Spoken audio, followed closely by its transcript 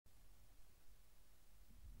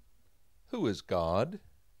Who is God?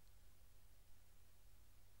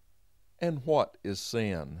 And what is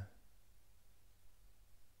sin?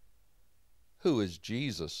 Who is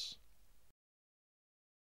Jesus?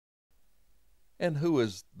 And who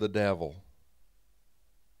is the devil?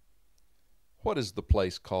 What is the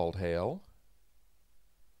place called hell?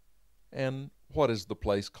 And what is the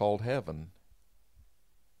place called heaven?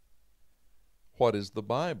 What is the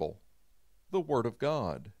Bible? The Word of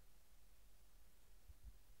God.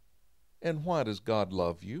 And why does God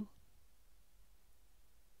love you?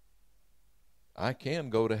 I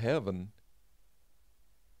can go to heaven,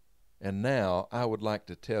 and now I would like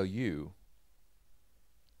to tell you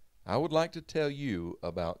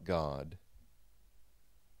about God.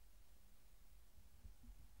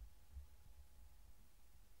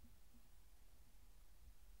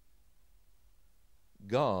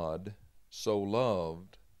 God so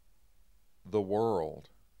loved the world.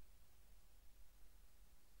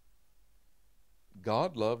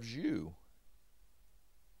 God loves you.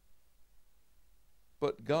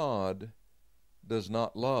 But God does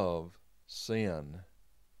not love sin.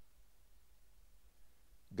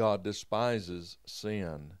 God despises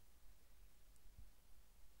sin.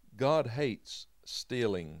 God hates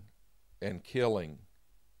stealing and killing,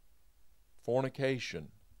 fornication,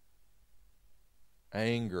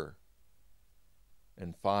 anger,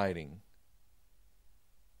 and fighting.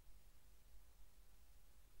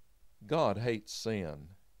 God hates sin.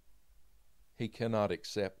 He cannot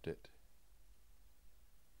accept it.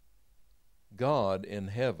 God in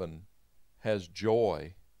heaven has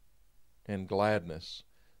joy and gladness,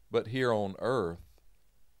 but here on earth,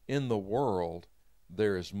 in the world,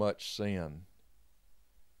 there is much sin.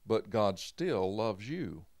 But God still loves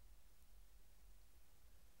you.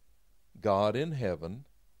 God in heaven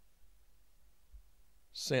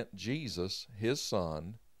sent Jesus, his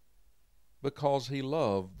Son, because he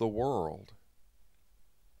loved the world.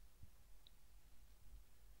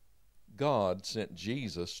 God sent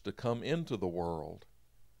Jesus to come into the world,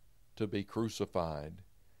 to be crucified.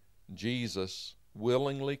 Jesus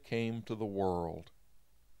willingly came to the world.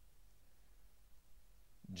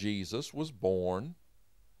 Jesus was born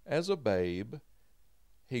as a babe.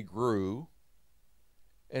 He grew,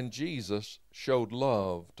 and Jesus showed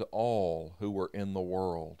love to all who were in the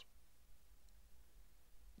world.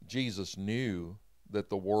 Jesus knew that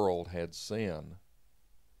the world had sin,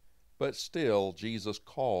 but still Jesus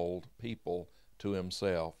called people to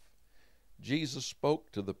himself. Jesus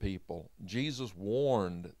spoke to the people. Jesus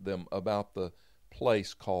warned them about the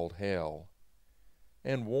place called hell,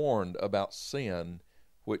 and warned about sin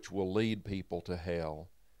which will lead people to hell.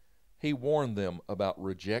 He warned them about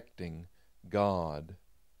rejecting God.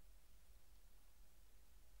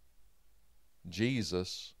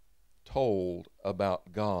 Jesus told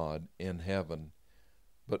about God in heaven,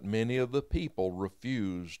 but many of the people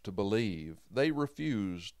refused to believe. They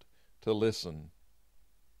refused to listen.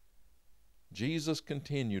 Jesus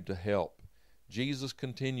continued to help. Jesus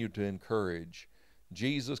continued to encourage.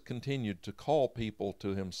 Jesus continued to call people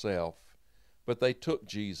to himself. But they took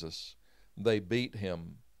Jesus. They beat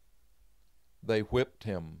him. They whipped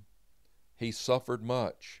him. He suffered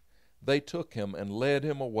much. They took him and led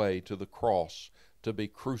him away to the cross to be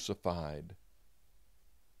crucified.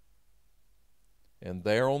 And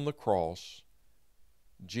there on the cross,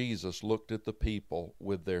 Jesus looked at the people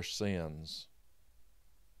with their sins.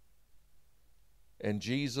 And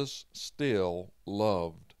Jesus still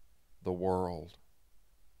loved the world.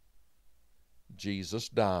 Jesus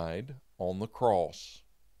died on the cross.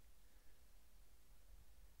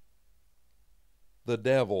 The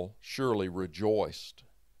devil surely rejoiced.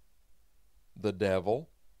 The devil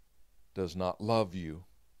does not love you.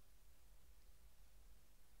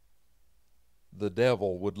 The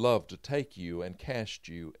devil would love to take you and cast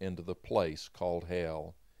you into the place called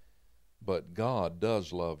hell. But God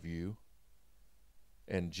does love you.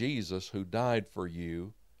 And Jesus, who died for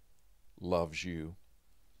you, loves you.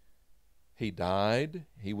 He died,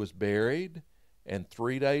 he was buried, and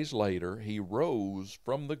 3 days later he rose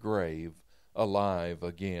from the grave alive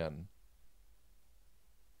again.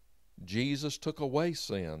 Jesus took away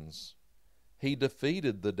sins. He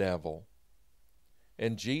defeated the devil.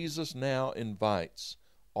 And Jesus now invites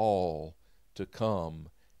all to come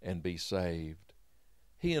and be saved.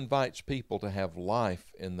 He invites people to have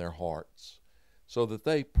life in their hearts so that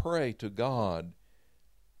they pray to God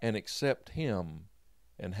and accept him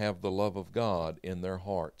and have the love of God in their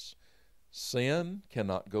hearts. Sin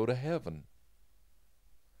cannot go to heaven.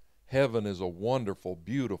 Heaven is a wonderful,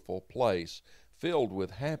 beautiful place filled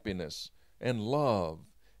with happiness and love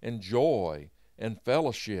and joy and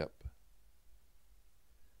fellowship.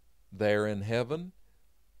 There in heaven,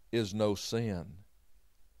 is no sin.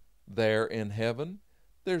 There in heaven,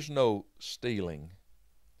 there's no stealing.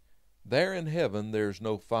 There in heaven, there's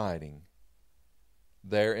no fighting.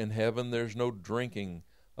 There in heaven, there's no drinking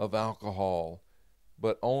of alcohol,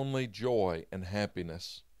 but only joy and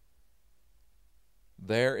happiness.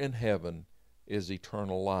 There in heaven is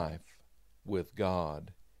eternal life with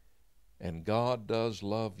God, and God does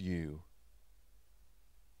love you.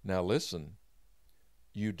 Now listen,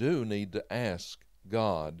 you do need to ask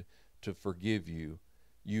God to forgive you.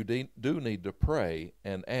 You do need to pray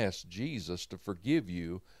and ask Jesus to forgive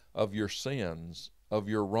you of your sins, of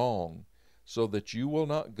your wrong, so that you will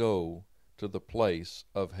not go to the place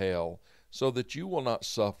of hell, so that you will not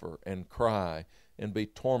suffer and cry and be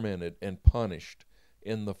tormented and punished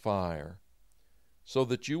in the fire, so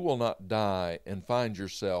that you will not die and find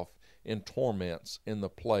yourself in torments in the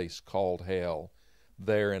place called hell.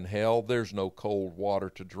 There in hell, there's no cold water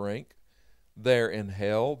to drink. There in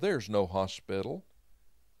hell, there's no hospital.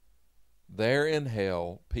 There in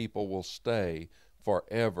hell, people will stay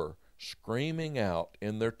forever, screaming out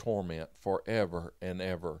in their torment forever and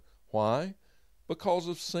ever. Why? Because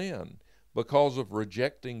of sin, because of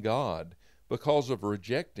rejecting God, because of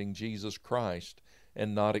rejecting Jesus Christ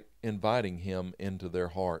and not inviting Him into their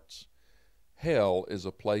hearts. Hell is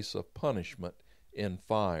a place of punishment in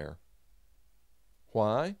fire.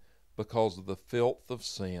 Why? Because of the filth of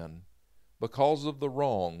sin, because of the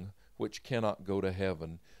wrong which cannot go to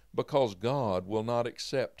heaven, because God will not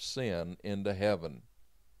accept sin into heaven.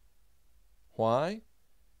 Why?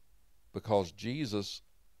 Because Jesus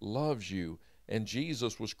loves you, and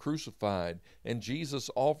Jesus was crucified, and Jesus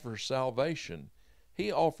offers salvation.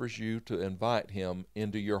 He offers you to invite Him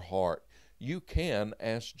into your heart. You can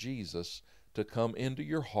ask Jesus to come into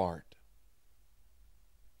your heart.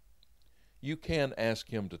 You can ask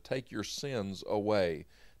Him to take your sins away,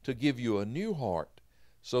 to give you a new heart,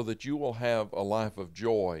 so that you will have a life of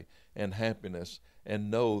joy and happiness, and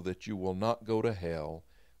know that you will not go to hell,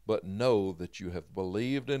 but know that you have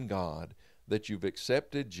believed in God, that you've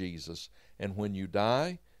accepted Jesus, and when you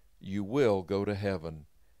die, you will go to heaven.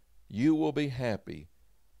 You will be happy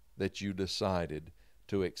that you decided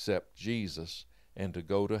to accept Jesus and to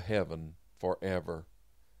go to heaven forever.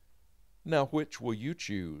 Now, which will you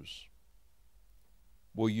choose?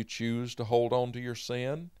 Will you choose to hold on to your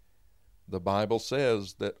sin? The Bible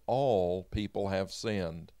says that all people have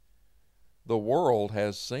sinned. The world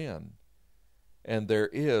has sinned, and there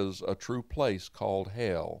is a true place called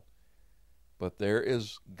hell. But there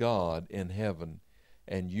is God in heaven,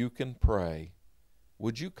 and you can pray.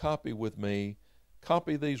 Would you copy with me?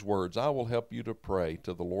 Copy these words. I will help you to pray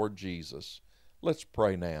to the Lord Jesus. Let's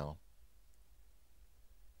pray now.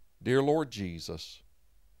 Dear Lord Jesus,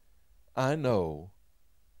 I know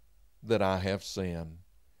that I have sinned.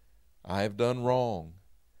 I have done wrong,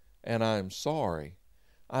 and I am sorry.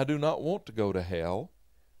 I do not want to go to hell.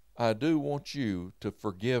 I do want you to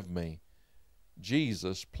forgive me.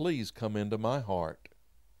 Jesus, please come into my heart.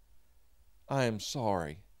 I am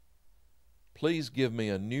sorry. Please give me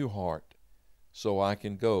a new heart so I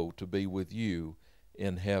can go to be with you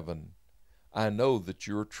in heaven. I know that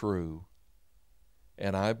you're true,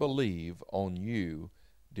 and I believe on you,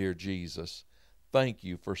 dear Jesus. Thank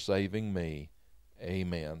you for saving me.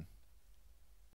 Amen.